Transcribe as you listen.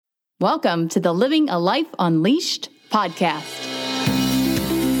Welcome to the Living a Life Unleashed podcast.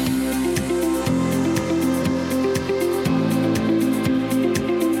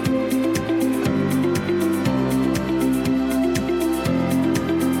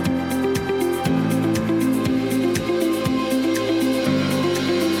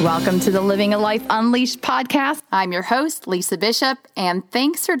 Welcome to the Living a Life Unleashed podcast. I'm your host, Lisa Bishop, and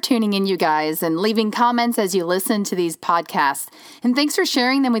thanks for tuning in, you guys, and leaving comments as you listen to these podcasts. And thanks for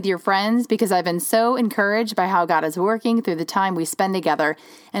sharing them with your friends, because I've been so encouraged by how God is working through the time we spend together.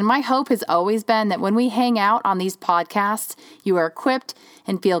 And my hope has always been that when we hang out on these podcasts, you are equipped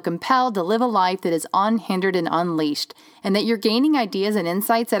and feel compelled to live a life that is unhindered and unleashed, and that you're gaining ideas and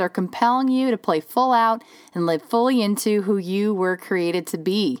insights that are compelling you to play full out and live fully into who you were created to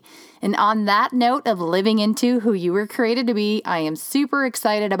be. And on that note of living into who you were created to be, I am super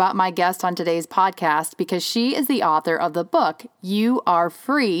excited about my guest on today's podcast, because she is the author of the book, You Are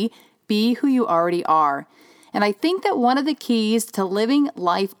Free, Be Who You Already Are. And I think that one of the keys to living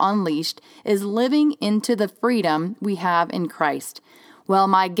life unleashed is living into the freedom we have in Christ. Well,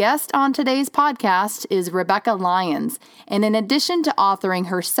 my guest on today's podcast is Rebekah Lyons, and in addition to authoring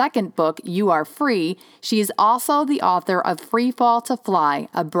her second book, You Are Free, she is also the author of Free Fall to Fly,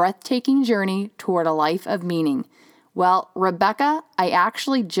 a breathtaking journey toward a life of meaning. Well, Rebekah, I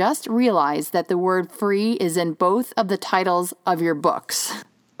actually just realized that the word free is in both of the titles of your books.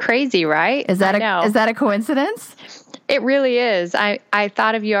 Crazy, right? Is that a coincidence? It really is. I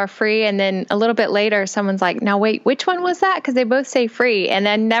thought of You Are Free, and then a little bit later, someone's like, "Now wait, which one was that?" Because they both say free, and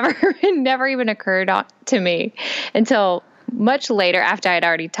then never even occurred to me until much later, after I had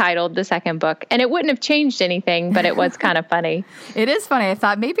already titled the second book. And it wouldn't have changed anything, but it was kind of funny. It is funny. I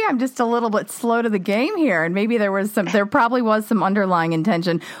thought maybe I'm just a little bit slow to the game here, and maybe there probably was some underlying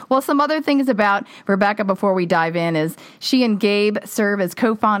intention. Well, some other things about Rebekah before we dive in is she and Gabe serve as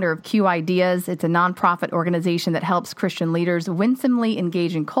co-founder of Q Ideas. It's a nonprofit organization that helps Christian leaders winsomely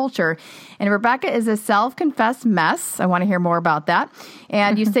engage in culture. And Rebekah is a self-confessed mess. I want to hear more about that.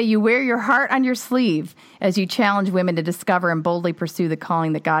 And you say you wear your heart on your sleeve as you challenge women to discover and boldly pursue the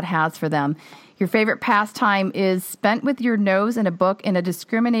calling that God has for them. Your favorite pastime is spent with your nose in a book in a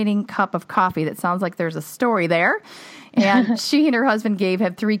discriminating cup of coffee. That sounds like there's a story there. And she and her husband Gabe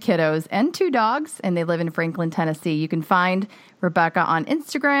have 3 kiddos and 2 dogs, and they live in Franklin, Tennessee. You can find Rebekah on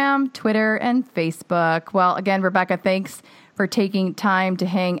Instagram, Twitter, and Facebook. Well, again, Rebekah, thanks for taking time to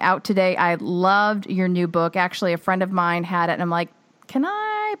hang out today. I loved your new book. Actually, a friend of mine had it, and I'm like, can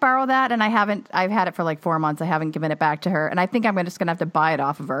I borrow that? And I've had it for like 4 months. I haven't given it back to her. And I think I'm just going to have to buy it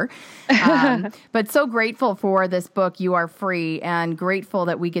off of her. But so grateful for this book, You Are Free, and grateful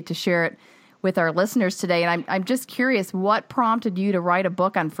that we get to share it with our listeners today. And I'm just curious, what prompted you to write a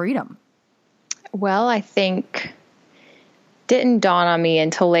book on freedom? Well, I think didn't dawn on me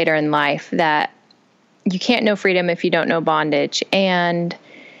until later in life that you can't know freedom if you don't know bondage. And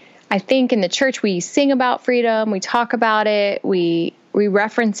I think in the church, we sing about freedom, we talk about it, we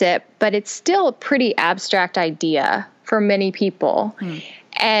reference it, but it's still a pretty abstract idea for many people.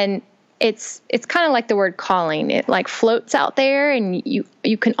 And it's kind of like the word calling. It like floats out there, and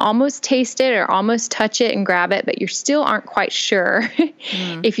you can almost taste it or almost touch it and grab it, but you still aren't quite sure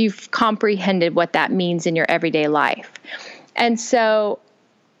if you've comprehended what that means in your everyday life. And so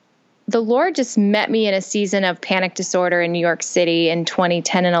the Lord just met me in a season of panic disorder in New York City in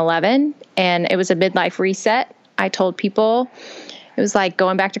 2010 and 11, and it was a midlife reset. I told people it was like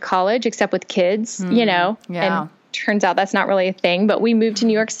going back to college, except with kids, and turns out that's not really a thing. But we moved to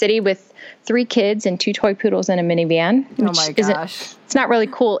New York City with 3 kids and 2 toy poodles in a minivan, which it's not really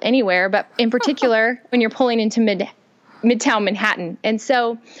cool anywhere, but in particular when you're pulling into Midtown Manhattan. And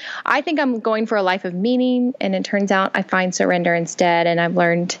so I think I'm going for a life of meaning, and it turns out I find surrender instead. And I've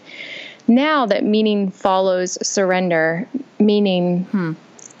learned now that meaning follows surrender, meaning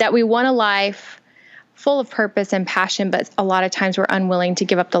that we want a life full of purpose and passion, but a lot of times we're unwilling to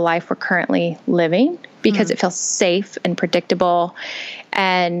give up the life we're currently living because it feels safe and predictable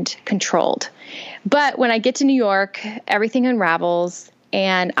and controlled. But when I get to New York, everything unravels,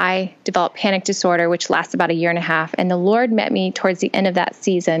 and I developed panic disorder, which lasts about 1.5 years. And the Lord met me towards the end of that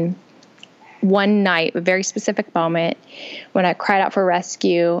season, one night, a very specific moment, when I cried out for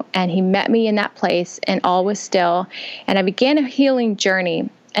rescue, and He met me in that place, and all was still. And I began a healing journey.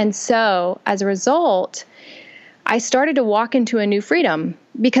 And so as a result, I started to walk into a new freedom,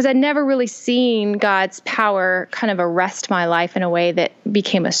 because I'd never really seen God's power kind of arrest my life in a way that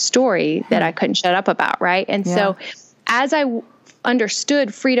became a story that I couldn't shut up about, right? And so as I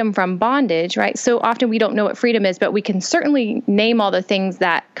understood freedom from bondage, right? So often we don't know what freedom is, but we can certainly name all the things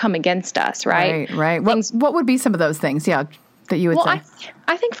that come against us, right? Right. What would be some of those things? Yeah. that you would say?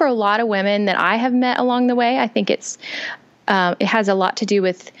 I think for a lot of women that I have met along the way, I think it has a lot to do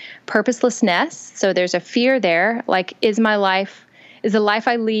with purposelessness. So there's a fear there. Like, is the life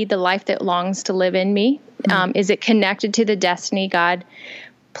I lead the life that longs to live in me? Is it connected to the destiny God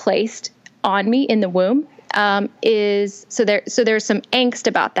placed on me in the womb? There's some angst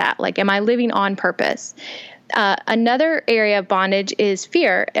about that. Like, am I living on purpose? Another area of bondage is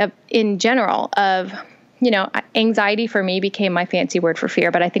fear in general of, anxiety for me became my fancy word for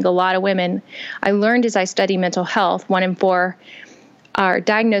fear. But I think a lot of women, I learned as I study mental health, 1 in 4 are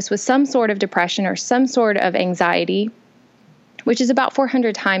diagnosed with some sort of depression or some sort of anxiety, which is about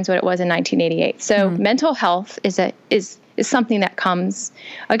 400 times what it was in 1988. So mental health is something that comes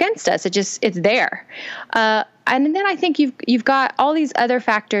against us. It's there. And then I think you've got all these other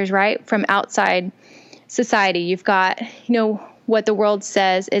factors, right, from outside society. You've got, what the world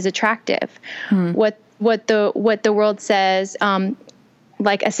says is attractive, what the world says,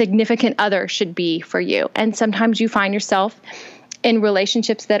 like a significant other should be for you. And sometimes you find yourself in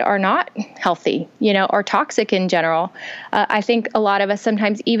relationships that are not healthy, or toxic in general. I think a lot of us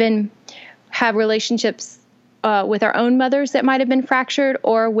sometimes even have relationships with our own mothers that might have been fractured,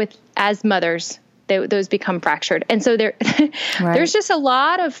 or as mothers, those become fractured. And so there's just a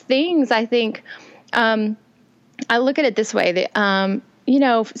lot of things. I think I look at it this way, that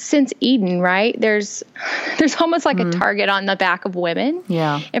since Eden, right, there's almost like a target on the back of women,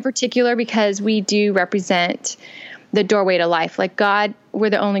 in particular, because we do represent the doorway to life. Like, we're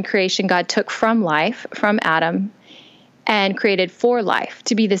the only creation God took from life, from Adam, and created for life,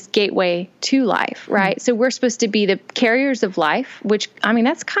 to be this gateway to life, right? So we're supposed to be the carriers of life, which,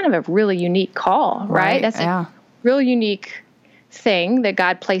 that's kind of a really unique call, right? That's a real unique thing that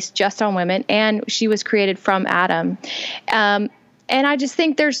God placed just on women, and she was created from Adam. And I just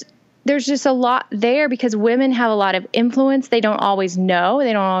think there's just a lot there, because women have a lot of influence. They don't always know.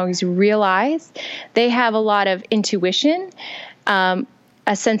 They don't always realize. They have a lot of intuition,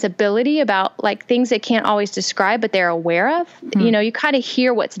 a sensibility about like things they can't always describe, but they're aware of. You kind of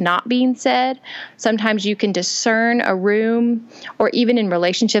hear what's not being said. Sometimes you can discern a room, or even in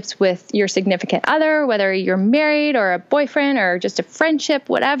relationships with your significant other, whether you're married or a boyfriend or just a friendship,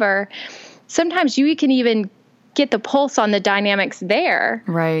 whatever. Sometimes you can even get the pulse on the dynamics there,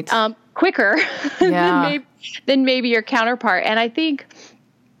 right? Quicker than maybe your counterpart. And I think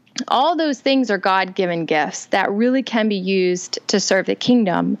all those things are God-given gifts that really can be used to serve the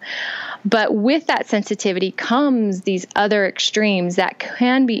kingdom. But with that sensitivity comes these other extremes that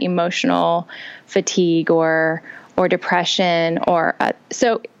can be emotional fatigue or depression, or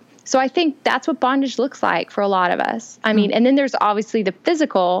so I think that's what bondage looks like for a lot of us. And then there's obviously the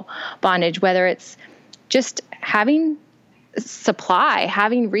physical bondage, whether it's just having supply,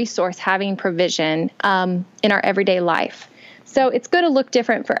 having resource, having provision in our everyday life. So it's going to look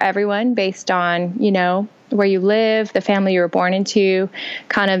different for everyone based on, where you live, the family you were born into,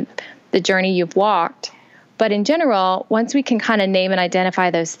 kind of the journey you've walked. But in general, once we can kind of name and identify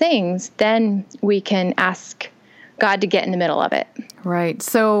those things, then we can ask God to get in the middle of it. Right.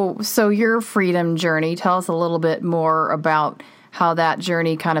 So your freedom journey, tell us a little bit more about how that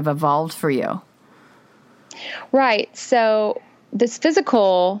journey kind of evolved for you. Right. So this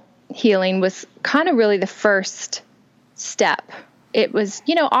physical healing was kind of really the first step. It was,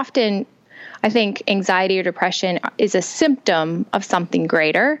 often I think anxiety or depression is a symptom of something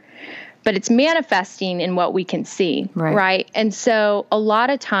greater, but it's manifesting in what we can see. Right. And so a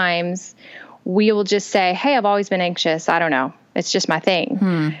lot of times we will just say, hey, I've always been anxious. I don't know. It's just my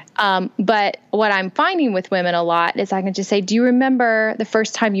thing. But what I'm finding with women a lot is I can just say, do you remember the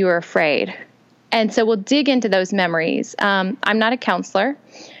first time you were afraid? And so we'll dig into those memories. I'm not a counselor.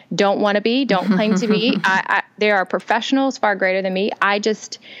 Don't want to be. Don't claim to be. There are professionals far greater than me. I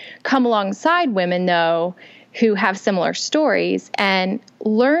just come alongside women, though, who have similar stories and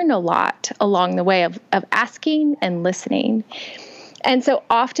learn a lot along the way of asking and listening. And so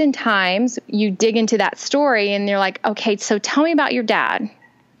oftentimes you dig into that story and you're like, okay, so tell me about your dad.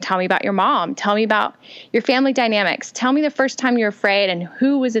 Tell me about your mom. Tell me about your family dynamics. Tell me the first time you were afraid and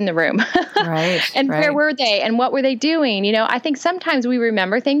who was in the room. And where were they and what were they doing? I think sometimes we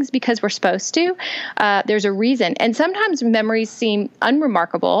remember things because we're supposed to. There's a reason. And sometimes memories seem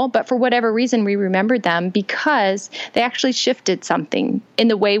unremarkable, but for whatever reason, we remembered them because they actually shifted something in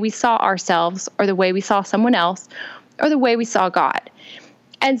the way we saw ourselves or the way we saw someone else or the way we saw God.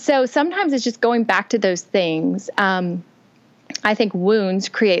 And so sometimes it's just going back to those things. I think wounds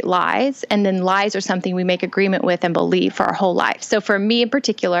create lies, and then lies are something we make agreement with and believe for our whole life. So for me in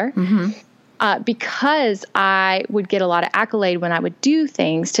particular, because I would get a lot of accolade when I would do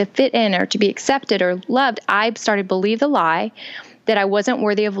things to fit in or to be accepted or loved, I started to believe the lie that I wasn't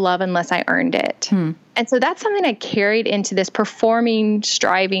worthy of love unless I earned it. And so that's something I carried into this performing,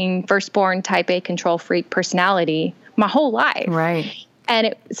 striving, firstborn type A control freak personality my whole life. Right.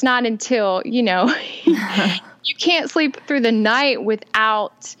 And it's not until, you can't sleep through the night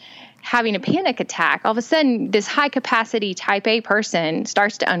without having a panic attack. All of a sudden, this high capacity type A person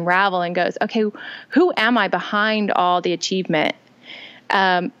starts to unravel and goes, okay, who am I behind all the achievement?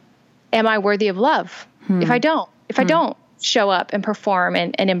 Am I worthy of love? If I don't show up and perform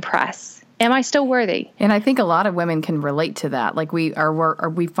and impress, am I still worthy? And I think a lot of women can relate to that. Like we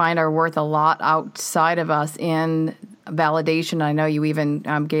find our worth a lot outside of us in validation. I know you even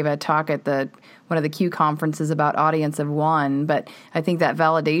gave a talk at one of the Q conferences about audience of one, but I think that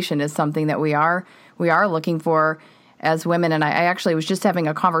validation is something that we are looking for as women. And I actually was just having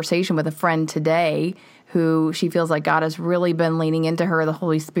a conversation with a friend today who she feels like God has really been leaning into her, the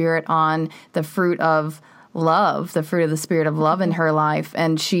Holy Spirit, on the fruit of love, the fruit of the Spirit of love in her life.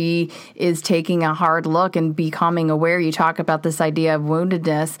 And she is taking a hard look and becoming aware. You talk about this idea of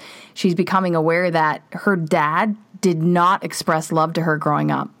woundedness. She's becoming aware that her dad did not express love to her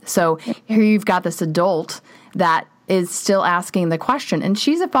growing up. So here you've got this adult that is still asking the question, and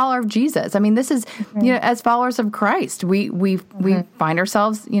she's a follower of Jesus. I mean, this is, as followers of Christ, we find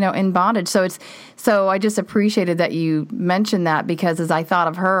ourselves, in bondage. So I just appreciated that you mentioned that, because as I thought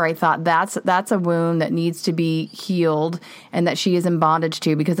of her, I thought that's a wound that needs to be healed and that she is in bondage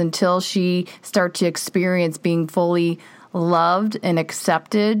to, because until she starts to experience being fully loved and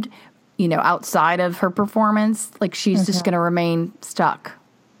accepted, outside of her performance, like she's just going to remain stuck.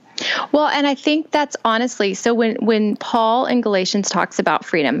 Well, and I think that's honestly, so when Paul in Galatians talks about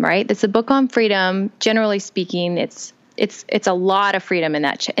freedom, right? It's a book on freedom. Generally speaking, it's a lot of freedom in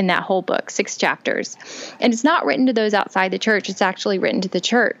that whole book, 6 chapters. And it's not written to those outside the church. It's actually written to the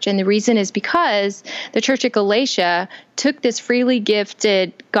church. And the reason is because the church at Galatia took this freely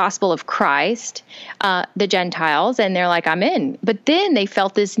gifted gospel of Christ, the Gentiles, and they're like, I'm in. But then they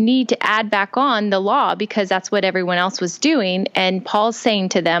felt this need to add back on the law because that's what everyone else was doing. And Paul's saying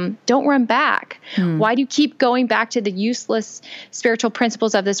to them, don't run back. Why do you keep going back to the useless spiritual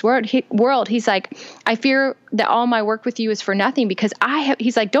principles of this world? He's like, I fear that all my work with you is for nothing because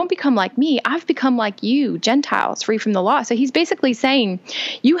he's like, don't become like me. I've become like you, Gentiles, free from the law. So he's basically saying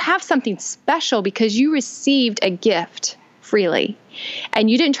you have something special because you received a gift freely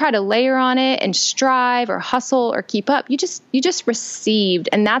and you didn't try to layer on it and strive or hustle or keep up. You just received,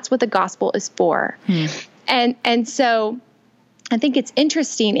 and that's what the gospel is for. And so I think it's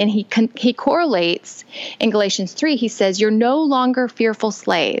interesting, and he correlates in Galatians 3. He says, you're no longer fearful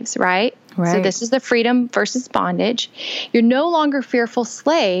slaves, right? So this is the freedom versus bondage. You're no longer fearful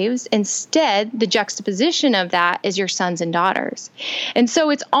slaves. Instead, the juxtaposition of that is your sons and daughters. And so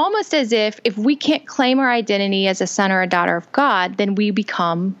it's almost as if we can't claim our identity as a son or a daughter of God, then we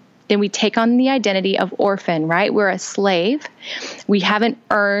take on the identity of orphan, right? We're a slave. We haven't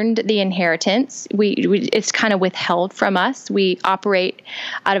earned the inheritance. It's kind of withheld from us. We operate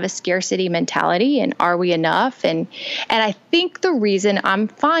out of a scarcity mentality, and are we enough? And I think the reason I'm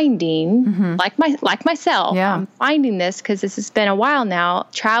finding, like myself, I'm finding this because this has been a while now,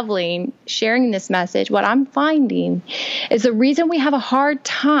 traveling, sharing this message. What I'm finding is the reason we have a hard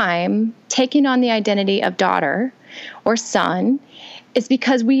time taking on the identity of daughter or son is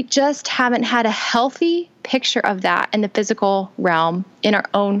because we just haven't had a healthy picture of that in the physical realm in our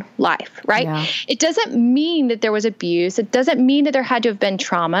own life, right? Yeah. It doesn't mean that there was abuse. It doesn't mean that there had to have been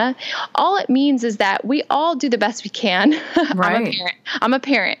trauma. All it means is that we all do the best we can. Right. I'm a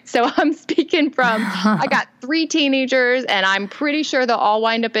parent. So I'm speaking from, I got 3 teenagers, and I'm pretty sure they'll all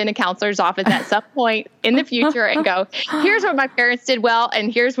wind up in a counselor's office at some point in the future and go, here's what my parents did well,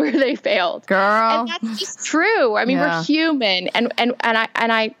 and here's where they failed. Girl. And that's just true. I mean, we're human. And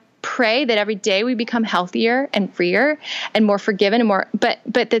I pray that every day we become healthier and freer and more forgiven and more, but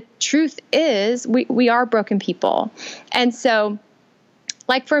the truth is we are broken people. And so,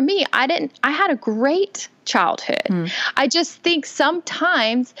 like for me, I had a great childhood. I just think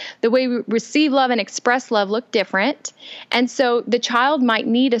sometimes the way we receive love and express love look different. And so the child might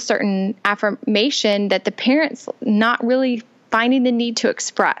need a certain affirmation that the parents not really finding the need to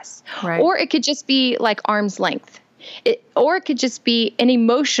express. Right. Or it could just be like arm's length. Or it could just be an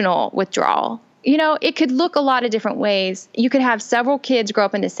emotional withdrawal. It could look a lot of different ways. You could have several kids grow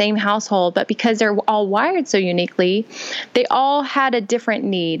up in the same household, but because they're all wired so uniquely, they all had a different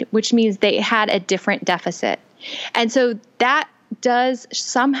need, which means they had a different deficit. And so that does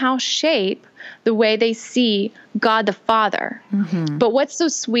somehow shape the way they see God the Father. Mm-hmm. But what's so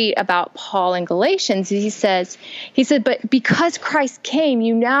sweet about Paul in Galatians is he said, but because Christ came,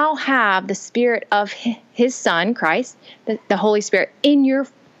 you now have the Spirit of his Son, Christ, the Holy Spirit, in your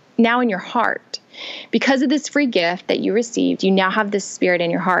heart. Because of this free gift that you received, you now have this Spirit in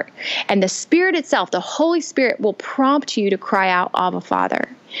your heart. And the Spirit itself, the Holy Spirit, will prompt you to cry out, Abba, Father.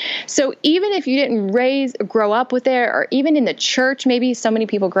 So even if you didn't grow up with it, or even in the church, maybe so many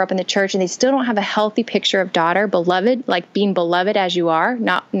people grow up in the church and they still don't have a healthy picture of daughter, beloved, like being beloved as you are,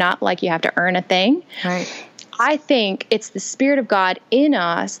 not like you have to earn a thing. Right. I think it's the Spirit of God in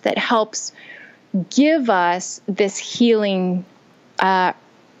us that helps give us this healing,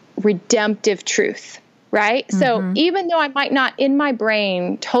 redemptive truth, right? Mm-hmm. So even though I might not in my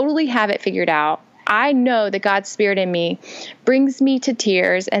brain totally have it figured out, I know that God's Spirit in me brings me to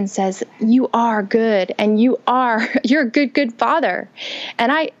tears and says, you are good, and you're a good Father.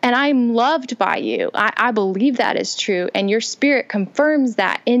 And I'm loved by you. I believe that is true. And your Spirit confirms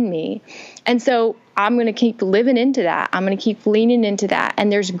that in me. And so I'm going to keep living into that. I'm going to keep leaning into that.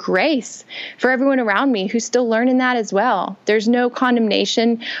 And there's grace for everyone around me who's still learning that as well. There's no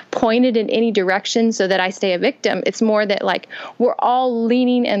condemnation pointed in any direction so that I stay a victim. It's more that like we're all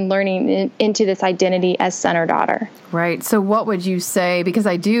leaning and learning into this identity as son or daughter. Right. So what would you say? Because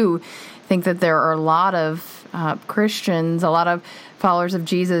I do think that there are a lot of Christians, a lot of followers of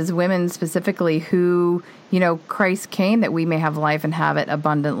Jesus, women specifically, who, Christ came that we may have life and have it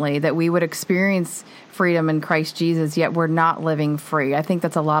abundantly, that we would experience freedom in Christ Jesus, yet we're not living free. I think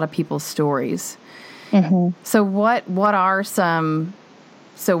that's a lot of people's stories. Mm-hmm. So what are some,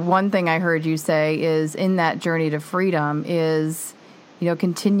 so one thing I heard you say is in that journey to freedom is,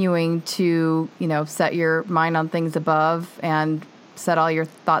 continuing to, set your mind on things above and set all your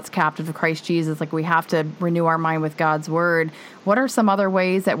thoughts captive to Christ Jesus. Like we have to renew our mind with God's word. What are some other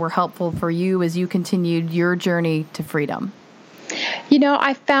ways that were helpful for you as you continued your journey to freedom?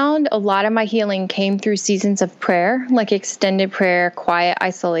 I found a lot of my healing came through seasons of prayer, like extended prayer, quiet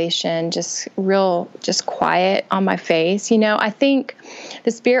isolation, just quiet on my face. I think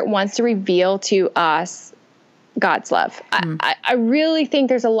the Spirit wants to reveal to us God's love. I really think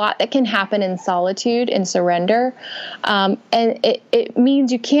there's a lot that can happen in solitude and surrender. And it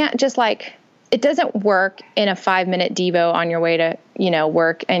means you can't just it doesn't work in a 5-minute Devo on your way to,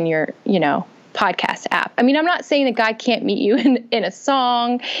 work and your, podcast app. I mean, I'm not saying that God can't meet you in a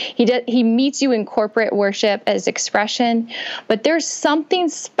song. He meets you in corporate worship as expression, but there's something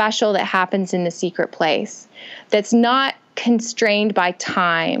special that happens in the secret place that's not constrained by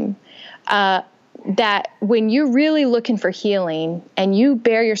time. That when you're really looking for healing and you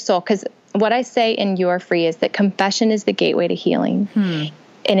bare your soul, because what I say in You Are Free is that confession is the gateway to healing.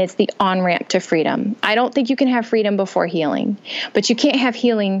 And it's the on-ramp to freedom. I don't think you can have freedom before healing, but you can't have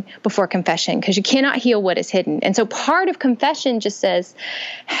healing before confession because you cannot heal what is hidden. And so part of confession just says,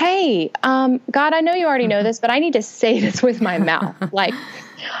 hey, God, I know you already know this, but I need to say this with my mouth. Like,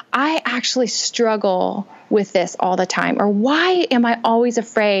 I actually struggle with this all the time. Or why am I always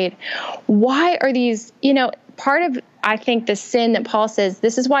afraid? Why are these, part of, I think, the sin that Paul says,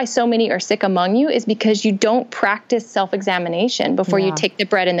 this is why so many are sick among you, is because you don't practice self-examination before you take the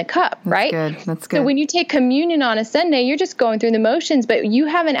bread and the cup, right? That's good. So when you take communion on a Sunday, you're just going through the motions, but you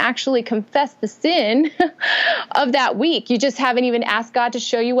haven't actually confessed the sin of that week. You just haven't even asked God to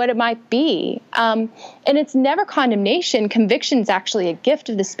show you what it might be. And it's never condemnation. Conviction is actually a gift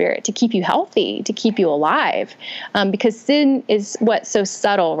of the Spirit to keep you healthy, to keep you alive, because sin is what's so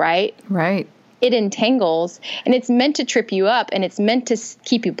subtle, right? Right. It entangles, and it's meant to trip you up, and it's meant to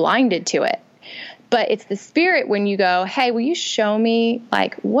keep you blinded to it. But it's the Spirit when you go, hey, will you show me,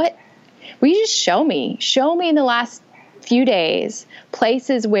 will you just show me in the last few days,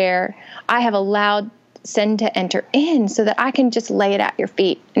 places where I have allowed sin to enter in so that I can just lay it at your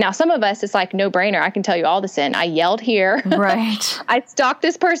feet. Now, some of us, it's like no brainer. I can tell you all the sin. I yelled here. Right. I stalked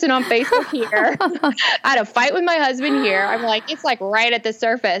this person on Facebook here. I had a fight with my husband here. I'm like, it's like right at the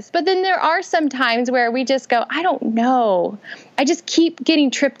surface. But then there are some times where we just go, I don't know. I just keep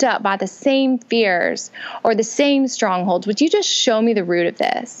getting tripped up by the same fears or the same strongholds. Would you just show me the root of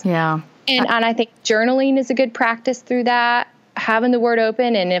this? Yeah. And I think journaling is a good practice through that. Having the word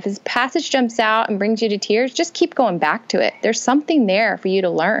open, and if his passage jumps out and brings you to tears, just keep going back to it. There's something there for you to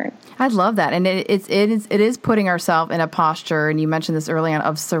learn. I love that. And it is putting ourselves in a posture, and you mentioned this early on,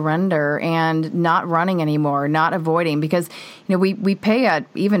 of surrender and not running anymore, not avoiding, because we pay an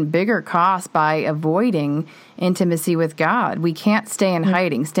even bigger cost by avoiding intimacy with God. We can't stay in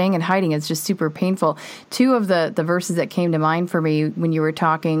hiding. Staying in hiding is just super painful. Two of the verses that came to mind for me when you were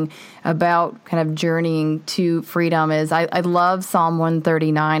talking about kind of journeying to freedom is I love love Psalm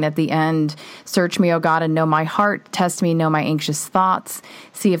 139 at the end. Search me, O God, and know my heart. Test me, know my anxious thoughts.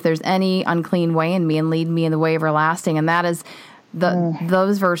 See if there's any unclean way in me and lead me in the way everlasting. And that is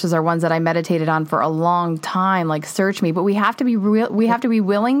those verses are ones that I meditated on for a long time, like search me. But we have to be real. We have to be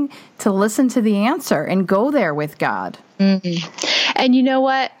willing to listen to the answer and go there with God. Mm-hmm. And you know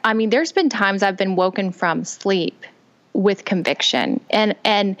what? I mean, there's been times I've been woken from sleep with conviction.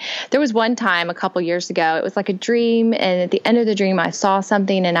 And there was one time a couple years ago, it was like a dream. And at the end of the dream, I saw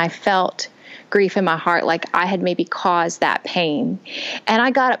something and I felt grief in my heart, like I had maybe caused that pain. And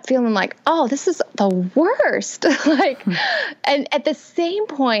I got up feeling like, oh, this is the worst. And at the same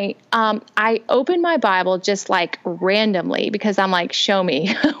point, I opened my Bible just like randomly because I'm like, show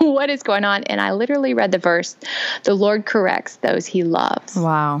me what is going on. And I literally read the verse, the Lord corrects those he loves.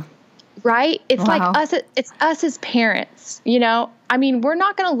 Wow. Right? It's like it's us as parents, you know? I mean, we're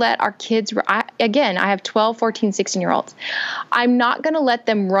not going to let our kids, I have 12, 14, 16-year-olds. I'm not going to let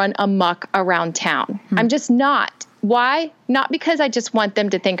them run amok around town. I'm just not. Why? Not because I just want them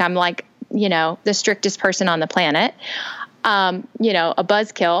to think I'm like, you know, the strictest person on the planet, you know, a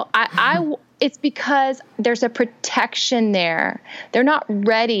buzzkill. It's because there's a protection there. They're not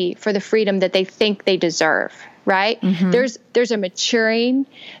ready for the freedom that they think they deserve. Right? Mm-hmm. There's a maturing,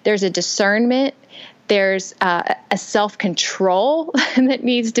 there's a discernment, there's a self-control that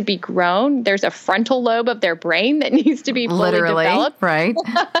needs to be grown. There's a frontal lobe of their brain that needs to be fully developed. Right?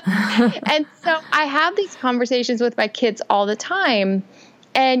 And so I have these conversations with my kids all the time.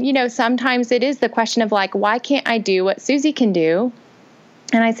 And, you know, sometimes it is the question of like, why can't I do what Susie can do?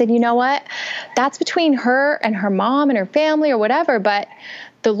 And I said, you know what? That's between her and her mom and her family or whatever. But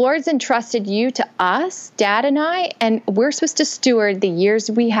the Lord's entrusted you to us, Dad and I, and we're supposed to steward the years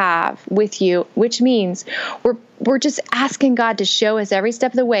we have with you, which means we're just asking God to show us every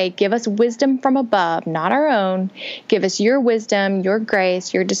step of the way. Give us wisdom from above, not our own. Give us your wisdom, your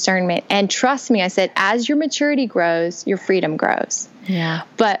grace, your discernment. And trust me, I said, as your maturity grows, your freedom grows. Yeah.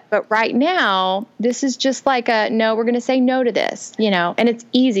 But right now, this is just like no, we're going to say no to this, you know, and it's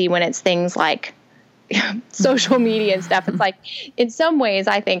easy when it's things like social media and stuff. It's like, in some ways,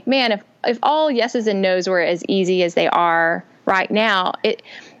 I think, man, if all yeses and nos were as easy as they are right now,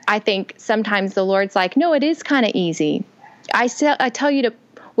 I think sometimes the Lord's like, no, it is kind of easy. I tell you to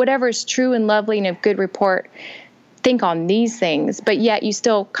whatever is true and lovely and of good report, think on these things, but yet you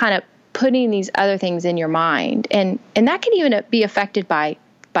still kind of putting these other things in your mind, and that can even be affected by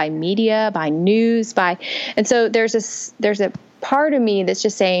media, by news, and so there's a part of me that's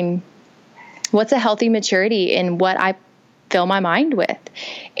just saying, what's a healthy maturity in what I fill my mind with,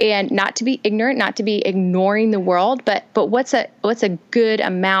 and not to be ignorant, not to be ignoring the world, but what's a good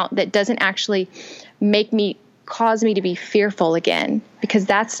amount that doesn't actually cause me to be fearful again, because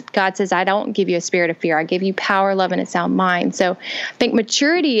that's, God says, I don't give you a spirit of fear. I give you power, love, and a sound mind. So I think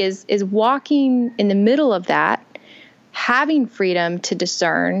maturity is walking in the middle of that, having freedom to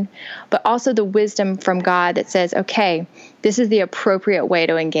discern, but also the wisdom from God that says, okay, this is the appropriate way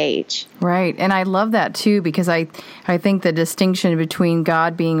to engage. Right. And I love that too, because I think the distinction between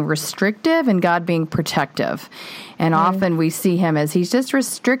God being restrictive and God being protective. And often we see him as he's just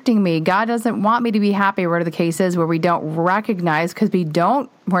restricting me. God doesn't want me to be happy, whatever the case is, where we don't recognize, because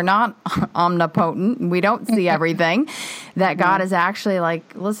we're not omnipotent. We don't see everything. That God is actually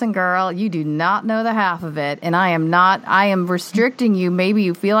like, listen, girl, you do not know the half of it. And I am restricting you. Maybe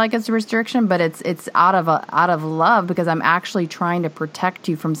you feel like it's a restriction, but it's out of love, because I'm actually trying to protect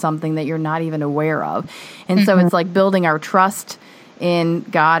you from something that you're not even aware of. And so it's like building our trust in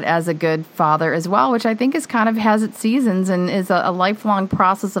God as a good father as well, which I think is kind of has its seasons and is a lifelong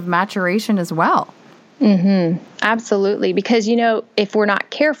process of maturation as well. Mm-hmm. Absolutely. Because, you know, if we're not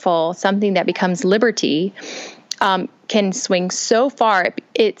careful, something that becomes liberty can swing so far,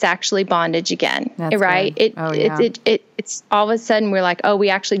 it's actually bondage again. That's right? It's all of a sudden we're like, oh, we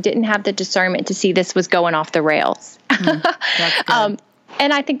actually didn't have the discernment to see this was going off the rails. That's good.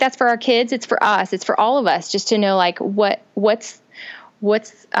 And I think that's for our kids. It's for us. It's for all of us, just to know like what's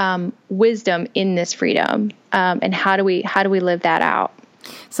wisdom in this freedom, and how do we live that out?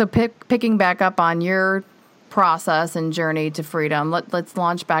 So picking back up on your process and journey to freedom, let's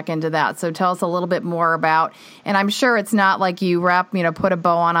launch back into that. So tell us a little bit more about, and I'm sure it's not like you put a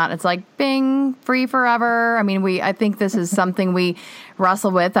bow on it. It's like, bing, free forever. I mean, I think this is something we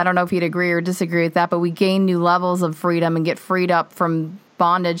wrestle with. I don't know if you'd agree or disagree with that, but we gain new levels of freedom and get freed up from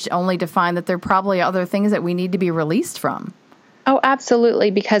bondage, only to find that there are probably other things that we need to be released from. Oh,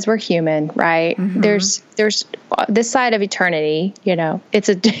 absolutely. Because we're human, right? Mm-hmm. There's this side of eternity, you know, it's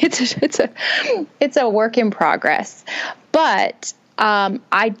a work in progress, but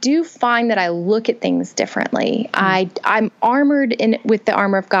I do find that I look at things differently. I'm armored with the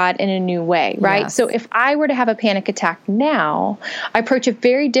armor of God in a new way, right? Yes. So if I were to have a panic attack now, I approach it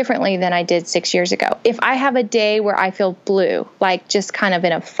very differently than I did 6 years ago. If I have a day where I feel blue, like just kind of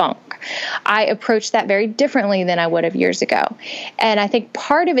in a funk, I approach that very differently than I would have years ago. And I think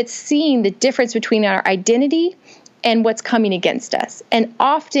part of it's seeing the difference between our identity and what's coming against us. And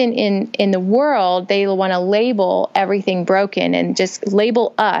often in the world, they want to label everything broken and just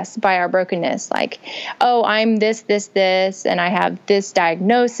label us by our brokenness. Like, oh, I'm this, and I have this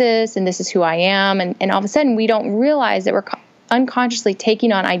diagnosis, and this is who I am. And all of a sudden, we don't realize that we're unconsciously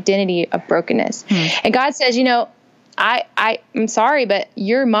taking on identity of brokenness. And God says, I'm sorry, but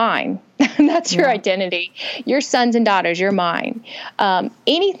you're mine. That's your identity. Your sons and daughters, you're mine.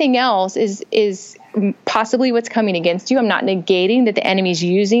 Anything else is possibly what's coming against you. I'm not negating that the enemy's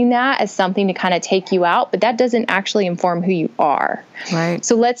using that as something to kind of take you out, but that doesn't actually inform who you are. Right.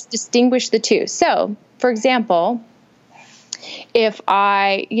 So let's distinguish the two. So, for example, if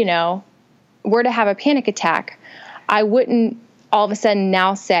I, were to have a panic attack, I wouldn't all of a sudden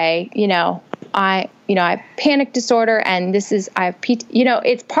now say, I have panic disorder and I have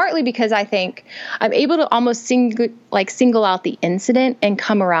it's partly because I think I'm able to almost single out the incident and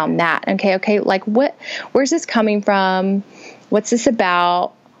come around that. Okay. Like where's this coming from? What's this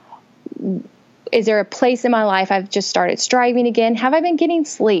about? Is there a place in my life I've just started striving again? Have I been getting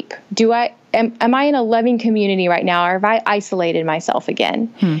sleep? Am I in a loving community right now, or have I isolated myself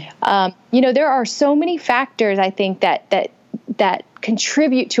again? There are so many factors I think that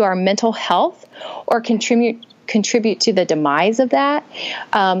contribute to our mental health or contribute to the demise of that,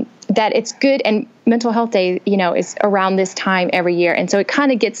 that it's good. And Mental Health Day, is around this time every year. And so it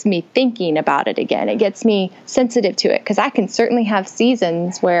kind of gets me thinking about it again. It gets me sensitive to it, because I can certainly have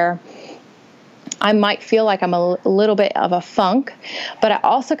seasons where I might feel like I'm a little bit of a funk, but I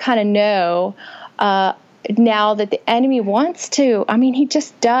also kind of know now that the enemy wants to. He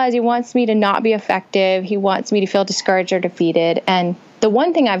just does. He wants me to not be effective. He wants me to feel discouraged or defeated. And the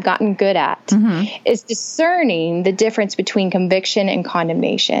one thing I've gotten good at is discerning the difference between conviction and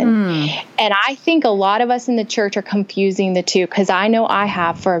condemnation. And I think a lot of us in the church are confusing the two, because I know I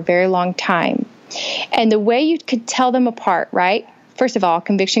have for a very long time. And the way you could tell them apart, right? First of all,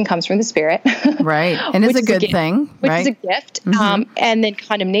 conviction comes from the Spirit. Right. And it's a good thing. Which is a gift. And then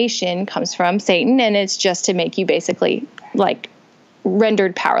condemnation comes from Satan, and it's just to make you basically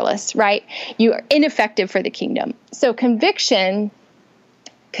rendered powerless, right? You are ineffective for the kingdom. So conviction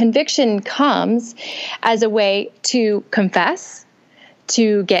comes as a way to confess,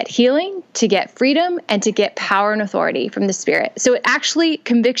 to get healing, to get freedom, and to get power and authority from the Spirit. So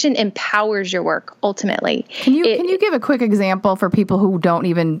conviction empowers your work ultimately. Can you give a quick example for people who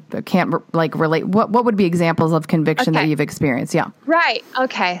can't relate? What would be examples of conviction that you've experienced? Yeah. Right.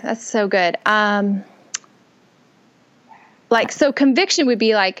 Okay. That's so good. So conviction would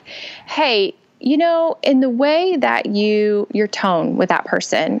be like, hey, in the way that your tone with that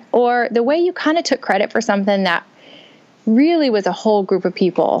person, or the way you kind of took credit for something that really was a whole group of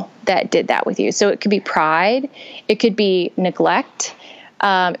people that did that with you. So it could be pride, it could be neglect,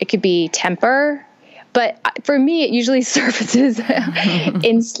 it could be temper. But for me, it usually surfaces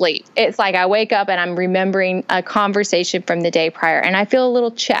in sleep. It's like I wake up and I'm remembering a conversation from the day prior, and I feel a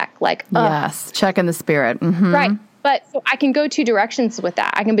little check, yes, check in the spirit. Right. But so I can go two directions with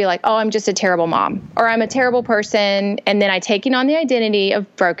that. I can be like, oh, I'm just a terrible mom, or I'm a terrible person. And then I take on the identity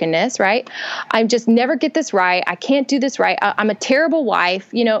of brokenness, right? I just never get this right. I can't do this right. I'm a terrible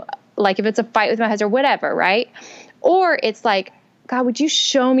wife, if it's a fight with my husband or whatever, right? Or it's like, God, would you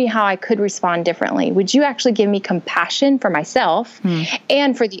show me how I could respond differently? Would you actually give me compassion for myself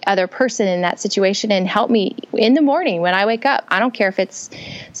and for the other person in that situation, and help me in the morning when I wake up? I don't care if it's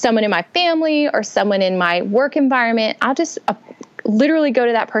someone in my family or someone in my work environment. I'll just literally go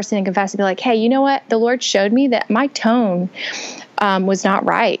to that person and confess and be like, hey, you know what? The Lord showed me that my tone was not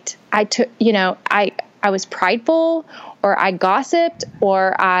right. I was prideful, or I gossiped,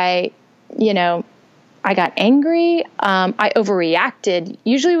 or I got angry. I overreacted.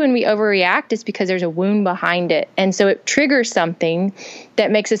 Usually when we overreact, it's because there's a wound behind it. And so it triggers something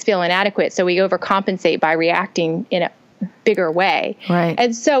that makes us feel inadequate. So we overcompensate by reacting in a bigger way. Right.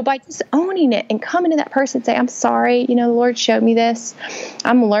 And so by just owning it and coming to that person and say, I'm sorry, the Lord showed me this.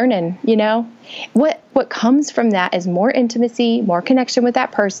 I'm learning, what comes from that is more intimacy, more connection with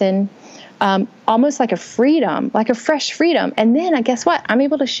that person. Almost like a freedom, like a fresh freedom. And then guess what? I'm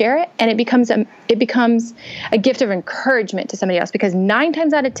able to share it, and it becomes a gift of encouragement to somebody else, because 9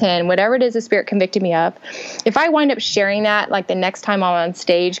 times out of 10, whatever it is the Spirit convicted me of, if I wind up sharing that, the next time I'm on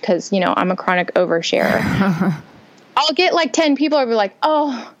stage, because, I'm a chronic oversharer, I'll get like 10 people who are like,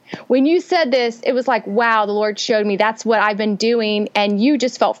 oh, when you said this, it was like, wow, the Lord showed me that's what I've been doing. And you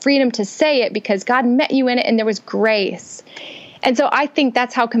just felt freedom to say it because God met you in it and there was grace. And so I think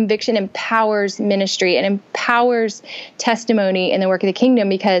that's how conviction empowers ministry and empowers testimony in the work of the kingdom,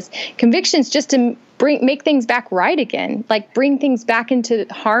 because conviction's just to make things back right again, like bring things back into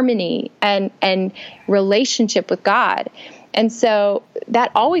harmony and relationship with God. And so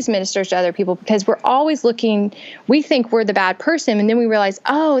that always ministers to other people, because we're always looking, we think we're the bad person, and then we realize,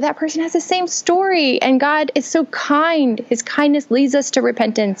 oh, that person has the same story, and God is so kind. His kindness leads us to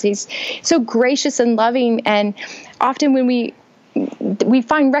repentance. He's so gracious and loving. And often when we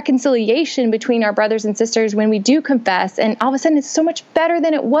find reconciliation between our brothers and sisters when we do confess, and all of a sudden it's so much better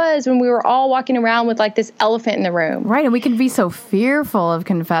than it was when we were all walking around with like this elephant in the room. Right, and we can be so fearful of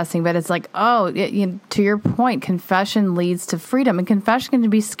confessing, but it's like, to your point, confession leads to freedom, and confession can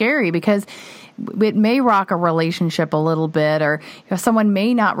be scary because it may rock a relationship a little bit, or someone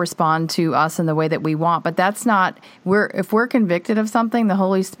may not respond to us in the way that we want, but that's not, if we're convicted of something, the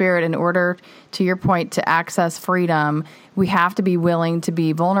Holy Spirit, in order, to your point, to access freedom, we have to be willing to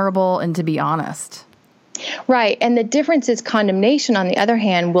be vulnerable and to be honest. Right. And the difference is condemnation, on the other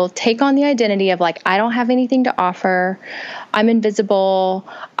hand, will take on the identity of like, I don't have anything to offer. I'm invisible.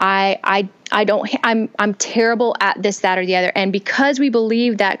 I'm terrible at this, that, or the other. And because we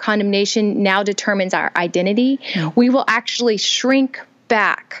believe that condemnation now determines our identity, we will actually shrink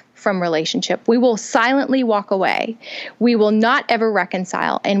back from relationship. We will silently walk away. We will not ever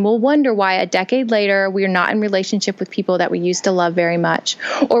reconcile, and we'll wonder why a decade later we are not in relationship with people that we used to love very much,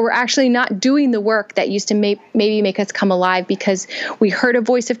 or we're actually not doing the work that used to maybe make us come alive because we heard a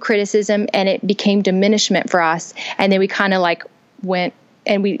voice of criticism and it became diminishment for us, and then we kind of like went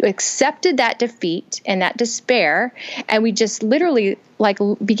and we accepted that defeat and that despair, and we just literally like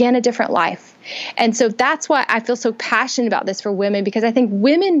began a different life. And so that's why I feel so passionate about this for women, because I think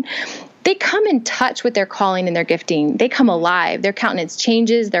women, they come in touch with their calling and their gifting. They come alive. Their countenance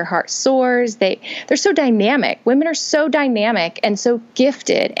changes. Their heart soars. They're so dynamic. Women are so dynamic and so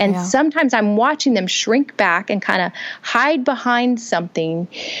gifted. And sometimes I'm watching them shrink back and kind of hide behind something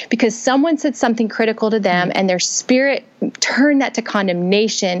because someone said something critical to them, and their spirit turned that to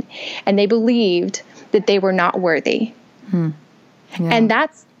condemnation, and they believed that they were not worthy. And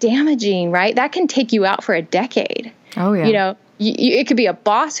that's damaging, right? That can take you out for a decade. Oh, yeah. You know, it could be a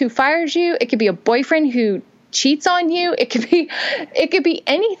boss who fires you. It could be a boyfriend who cheats on you. It could be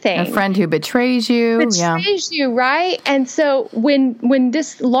anything. A friend who betrays you. Betrays you, right? And so when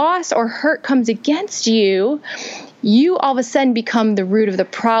this loss or hurt comes against you, you all of a sudden become the root of the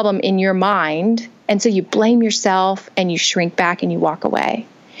problem in your mind. And so you blame yourself and you shrink back and you walk away.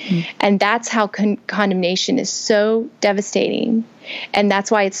 And that's how condemnation is so devastating. And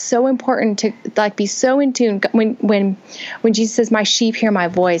that's why it's so important to like be so in tune. When Jesus says, my sheep hear my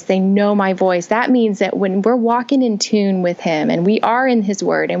voice, they know my voice. That means that when we're walking in tune with him and we are in his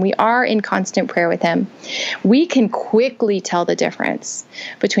word and we are in constant prayer with him, we can quickly tell the difference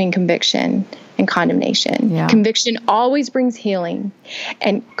between conviction and condemnation. Yeah. Conviction always brings healing,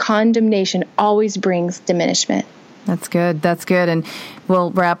 and condemnation always brings diminishment. That's good. That's good. And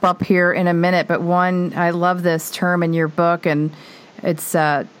we'll wrap up here in a minute. But I love this term in your book, and it's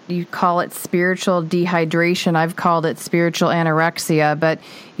you call it spiritual dehydration. I've called it spiritual anorexia, but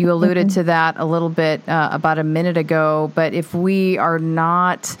you alluded to that a little bit about a minute ago. But if we are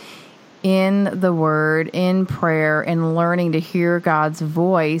not in the word, in prayer, and learning to hear God's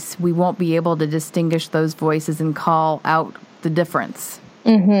voice, we won't be able to distinguish those voices and call out the difference.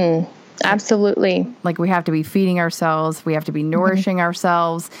 Absolutely. Like we have to be feeding ourselves. We have to be nourishing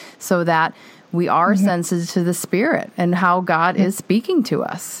ourselves so that we are sensitive to the Spirit and how God is speaking to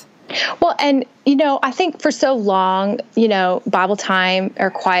us. Well, and, I think for so long, Bible time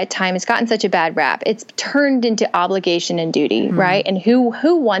or quiet time has gotten such a bad rap. It's turned into obligation and duty, right? And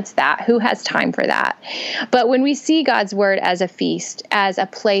who wants that? Who has time for that? But when we see God's word as a feast, as a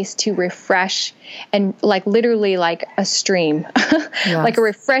place to refresh, and like literally like a stream, like a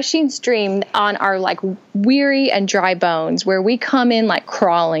refreshing stream on our like weary and dry bones, where we come in like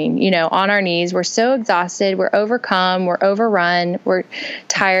crawling, on our knees. We're so exhausted. We're overcome. We're overrun. We're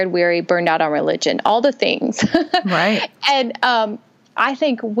tired, weary, burned out on religion, all the things. Right. And I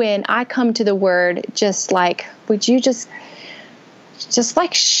think when I come to the word, just like, would you just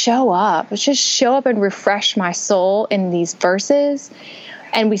like show up? Just show up and refresh my soul in these verses.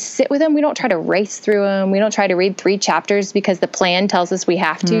 And we sit with them. We don't try to race through them. We don't try to read 3 chapters because the plan tells us we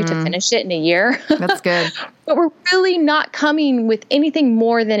have to finish it in a year. That's good. But we're really not coming with anything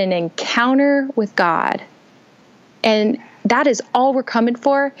more than an encounter with God. And that is all we're coming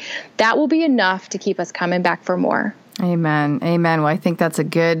for. That will be enough to keep us coming back for more. Amen. Amen. Well, I think that's a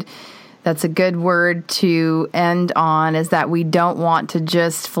good word to end on, is that we don't want to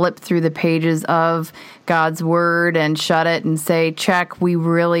just flip through the pages of God's word and shut it and say, check. We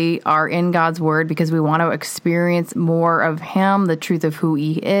really are in God's word because we want to experience more of him, the truth of who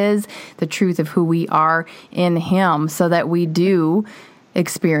he is, the truth of who we are in him, so that we do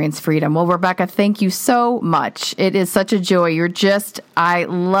experience freedom. Well, Rebecca, thank you so much. It is such a joy. I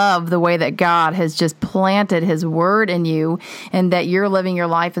love the way that God has just planted his word in you, and that you're living your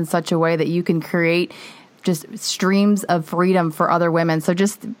life in such a way that you can create just streams of freedom for other women. So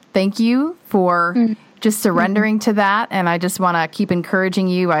just thank you for just surrendering to that. And I just want to keep encouraging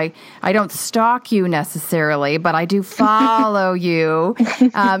you. I don't stalk you necessarily, but I do follow you.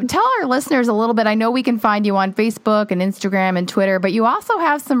 Tell our listeners a little bit. I know we can find you on Facebook and Instagram and Twitter, but you also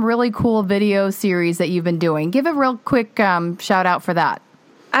have some really cool video series that you've been doing. Give a real quick shout out for that.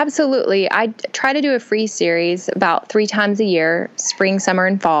 Absolutely. I try to do a free series about 3 times a year, spring, summer,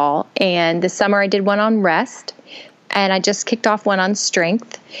 and fall. And this summer I did one on rest. And I just kicked off one on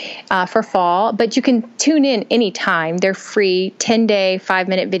strength for fall. But you can tune in anytime. They're free, 10-day,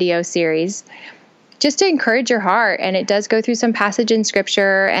 5-minute video series just to encourage your heart. And it does go through some passage in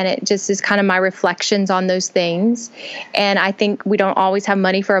Scripture, and it just is kind of my reflections on those things. And I think we don't always have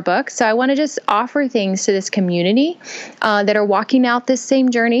money for a book. So I want to just offer things to this community that are walking out this same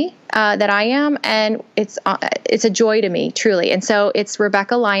journey that I am. And it's a joy to me, truly. And so it's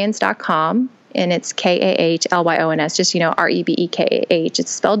RebeccaLyons.com. And it's KAHLYONS, just, REBEKAH.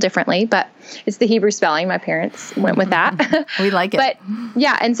 It's spelled differently, but it's the Hebrew spelling. My parents went with that. We like it. But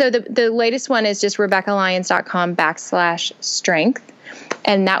yeah, and so the latest one is just RebeccaLyons.com/strength.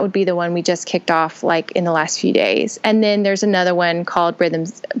 And that would be the one we just kicked off like in the last few days. And then there's another one called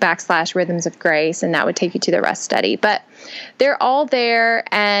Rhythms of Grace, and that would take you to the rest study. But they're all there.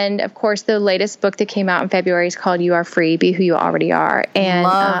 And of course, the latest book that came out in February is called You Are Free, Be Who You Already Are. And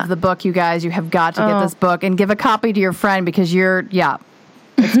love the book, you guys. You have got to get this book and give a copy to your friend, because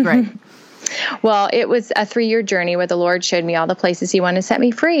it's great. Well, it was a 3-year journey where the Lord showed me all the places he wanted to set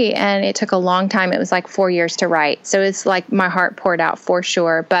me free. And it took a long time. It was like 4 years to write. So it's like my heart poured out for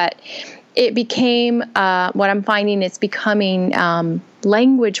sure. But it became, what I'm finding, it's becoming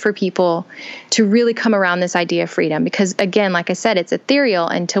language for people to really come around this idea of freedom. Because again, like I said, it's ethereal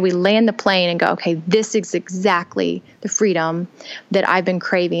until we land the plane and go, okay, this is exactly the freedom that I've been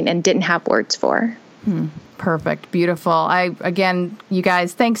craving and didn't have words for. Perfect. Beautiful. Again, you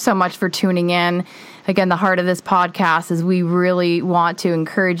guys, thanks so much for tuning in. Again, the heart of this podcast is we really want to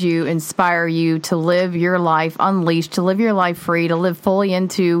encourage you, inspire you to live your life unleashed, to live your life free, to live fully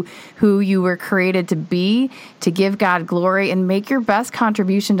into who you were created to be, to give God glory and make your best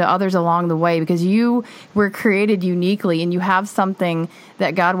contribution to others along the way, because you were created uniquely and you have something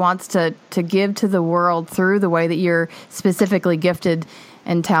that God wants to give to the world through the way that you're specifically gifted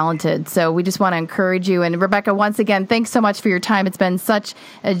and talented. So we just want to encourage you. And Rebecca, once again, thanks so much for your time. It's been such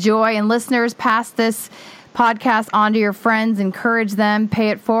a joy. And listeners, pass this podcast on to your friends, encourage them, pay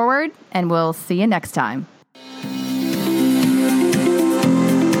it forward, and we'll see you next time.